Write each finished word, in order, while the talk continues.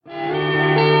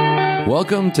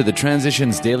Welcome to the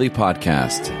Transitions Daily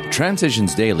podcast.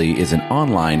 Transitions Daily is an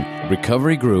online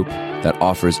recovery group that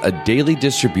offers a daily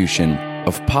distribution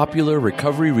of popular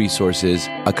recovery resources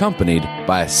accompanied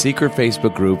by a secret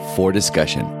Facebook group for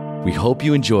discussion. We hope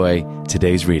you enjoy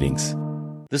today's readings.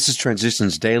 This is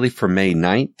Transitions Daily for May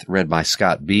 9th, read by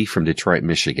Scott B. from Detroit,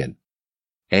 Michigan.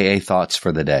 AA Thoughts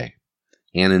for the Day.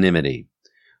 Anonymity.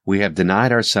 We have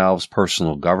denied ourselves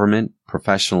personal government,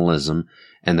 professionalism,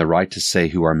 and the right to say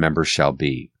who our members shall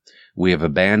be. We have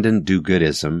abandoned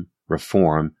do-goodism,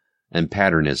 reform, and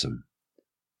patternism.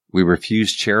 We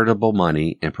refuse charitable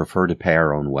money and prefer to pay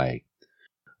our own way.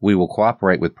 We will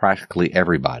cooperate with practically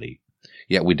everybody,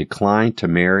 yet we decline to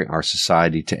marry our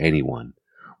society to anyone.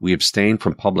 We abstain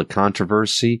from public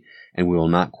controversy, and we will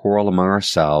not quarrel among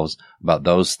ourselves about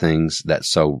those things that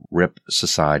so rip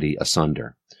society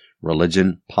asunder: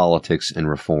 religion, politics, and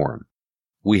reform.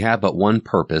 We have but one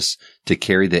purpose: to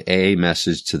carry the AA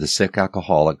message to the sick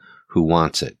alcoholic who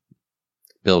wants it.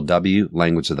 Bill W.,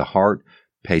 Language of the Heart,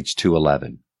 page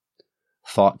 211.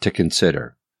 Thought to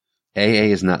consider.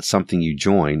 AA is not something you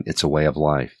join, it's a way of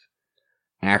life.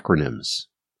 Acronyms.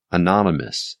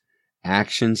 Anonymous.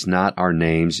 Actions, not our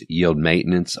names, yield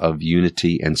maintenance of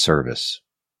unity and service.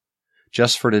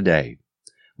 Just for today.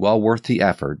 Well worth the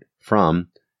effort. From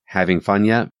Having Fun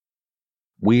Yet?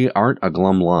 We aren't a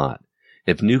glum lot.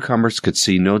 If newcomers could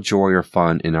see no joy or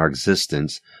fun in our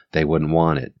existence, they wouldn't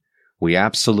want it. We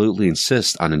absolutely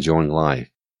insist on enjoying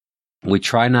life. We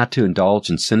try not to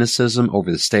indulge in cynicism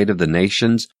over the state of the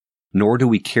nations, nor do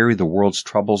we carry the world's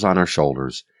troubles on our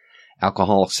shoulders.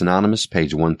 Alcoholics Anonymous,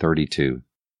 page 132.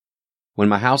 When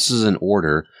my house is in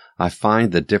order, I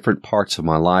find that different parts of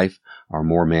my life are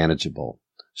more manageable.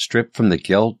 Stripped from the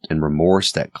guilt and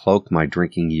remorse that cloak my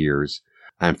drinking years,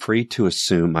 I am free to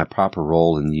assume my proper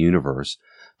role in the universe,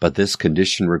 but this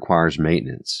condition requires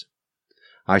maintenance.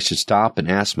 I should stop and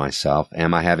ask myself,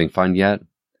 am I having fun yet?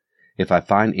 If I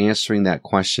find answering that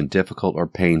question difficult or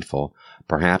painful,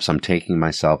 perhaps I'm taking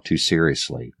myself too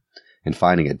seriously, and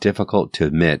finding it difficult to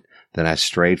admit that I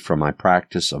strayed from my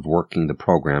practice of working the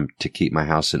program to keep my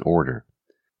house in order.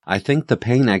 I think the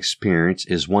pain I experience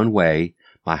is one way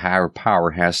my higher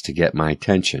power has to get my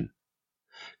attention,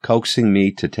 coaxing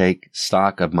me to take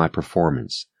stock of my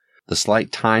performance. The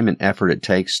slight time and effort it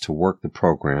takes to work the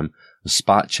program, a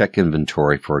spot check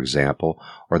inventory, for example,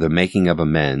 or the making of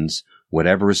amends,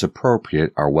 whatever is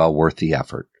appropriate, are well worth the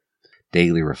effort.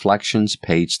 Daily Reflections,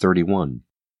 page 31.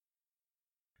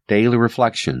 Daily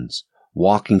Reflections.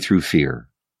 Walking through fear.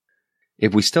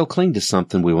 If we still cling to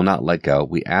something we will not let go,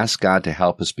 we ask God to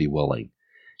help us be willing.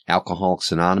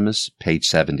 Alcoholics Anonymous, page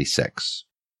 76.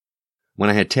 When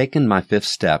I had taken my fifth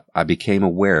step, I became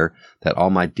aware that all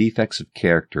my defects of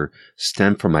character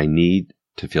stem from my need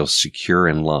to feel secure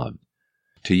and loved.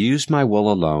 To use my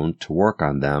will alone to work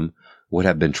on them would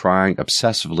have been trying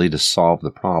obsessively to solve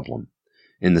the problem.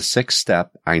 In the sixth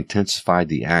step, I intensified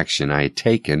the action I had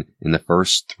taken in the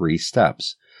first three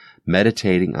steps,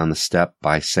 meditating on the step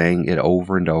by saying it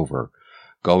over and over,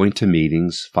 going to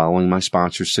meetings, following my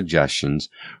sponsor's suggestions,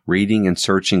 reading and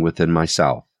searching within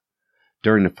myself.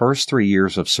 During the first 3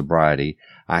 years of sobriety,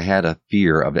 I had a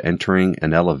fear of entering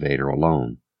an elevator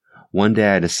alone. One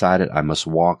day I decided I must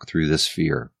walk through this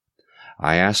fear.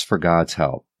 I asked for God's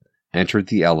help, entered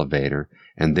the elevator,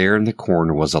 and there in the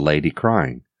corner was a lady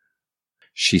crying.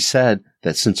 She said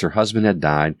that since her husband had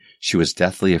died, she was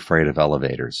deathly afraid of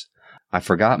elevators. I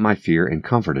forgot my fear and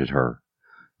comforted her.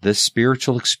 This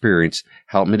spiritual experience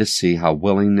helped me to see how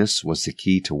willingness was the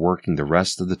key to working the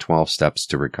rest of the 12 steps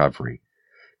to recovery.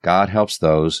 God helps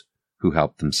those who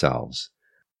help themselves.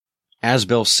 As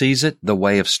Bill sees it, the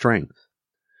way of strength.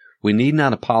 We need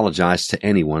not apologize to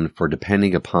anyone for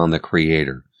depending upon the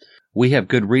Creator. We have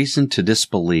good reason to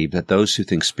disbelieve that those who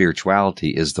think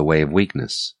spirituality is the way of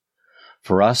weakness.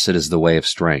 For us, it is the way of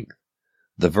strength.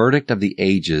 The verdict of the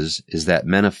ages is that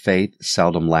men of faith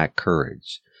seldom lack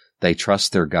courage. They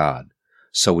trust their God,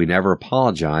 so we never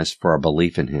apologize for our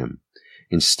belief in Him.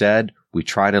 Instead, we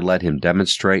try to let Him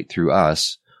demonstrate through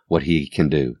us what He can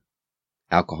do.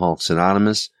 Alcoholics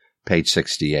Anonymous, page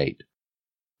 68.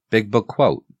 Big Book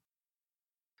quote.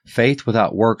 Faith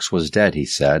without works was dead, he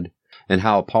said, and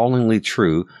how appallingly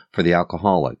true for the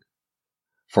alcoholic.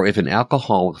 For if an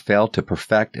alcoholic failed to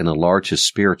perfect and enlarge his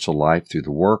spiritual life through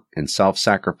the work and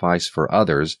self-sacrifice for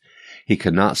others, he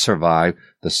could not survive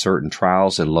the certain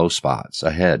trials and low spots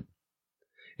ahead.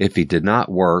 If he did not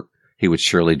work, he would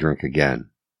surely drink again.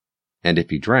 And if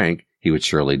he drank, he would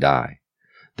surely die.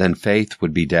 Then faith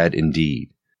would be dead indeed.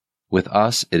 With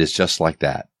us, it is just like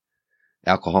that.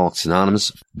 Alcoholics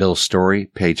Anonymous, Bill's Story,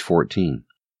 page 14.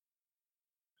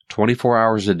 24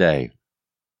 hours a day.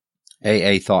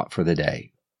 AA thought for the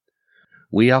day.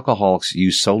 We alcoholics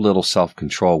use so little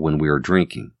self-control when we are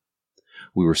drinking.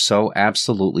 We were so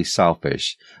absolutely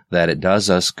selfish that it does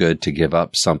us good to give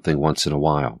up something once in a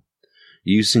while.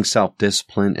 Using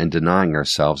self-discipline and denying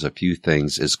ourselves a few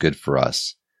things is good for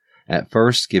us. At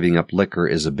first, giving up liquor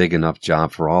is a big enough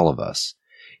job for all of us,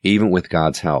 even with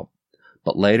God's help.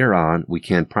 But later on, we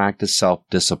can practice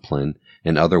self-discipline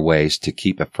in other ways to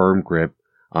keep a firm grip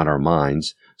on our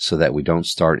minds so that we don't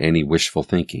start any wishful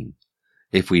thinking.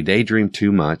 If we daydream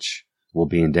too much, we'll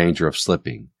be in danger of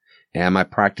slipping. Am I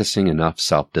practicing enough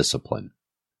self-discipline?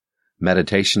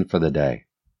 Meditation for the day.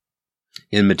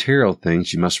 In material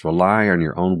things, you must rely on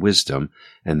your own wisdom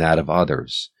and that of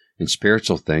others. In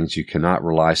spiritual things, you cannot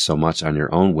rely so much on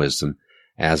your own wisdom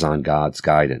as on God's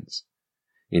guidance.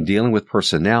 In dealing with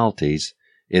personalities,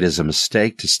 it is a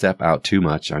mistake to step out too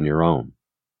much on your own.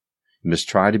 You must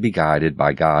try to be guided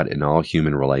by God in all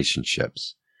human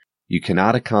relationships. You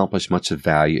cannot accomplish much of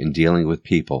value in dealing with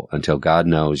people until God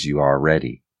knows you are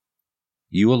ready.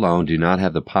 You alone do not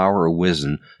have the power or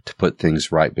wisdom to put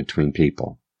things right between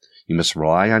people. You must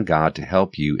rely on God to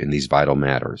help you in these vital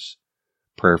matters.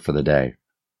 Prayer for the day.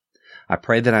 I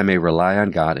pray that I may rely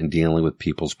on God in dealing with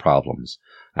people's problems.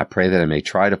 I pray that I may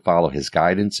try to follow His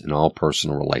guidance in all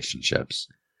personal relationships.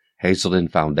 Hazelden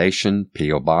Foundation,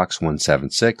 P.O. Box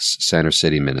 176, Center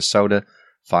City, Minnesota,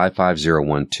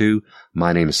 55012.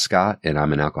 My name is Scott, and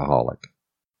I'm an alcoholic.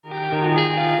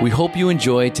 We hope you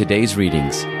enjoyed today's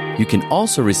readings. You can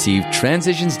also receive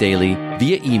Transitions Daily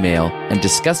via email and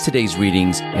discuss today's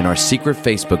readings in our secret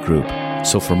Facebook group.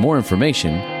 So for more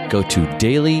information, go to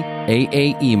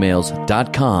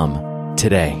dailyaaemails.com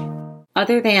today.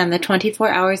 Other than the 24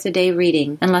 hours a day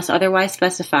reading, unless otherwise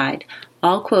specified,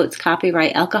 all quotes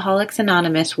copyright Alcoholics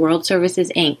Anonymous World Services,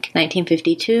 Inc.,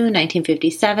 1952,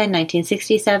 1957,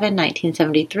 1967,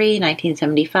 1973,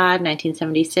 1975,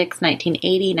 1976,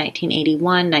 1980,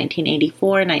 1981, 1984,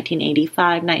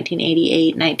 1985,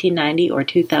 1988, 1990, or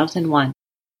 2001.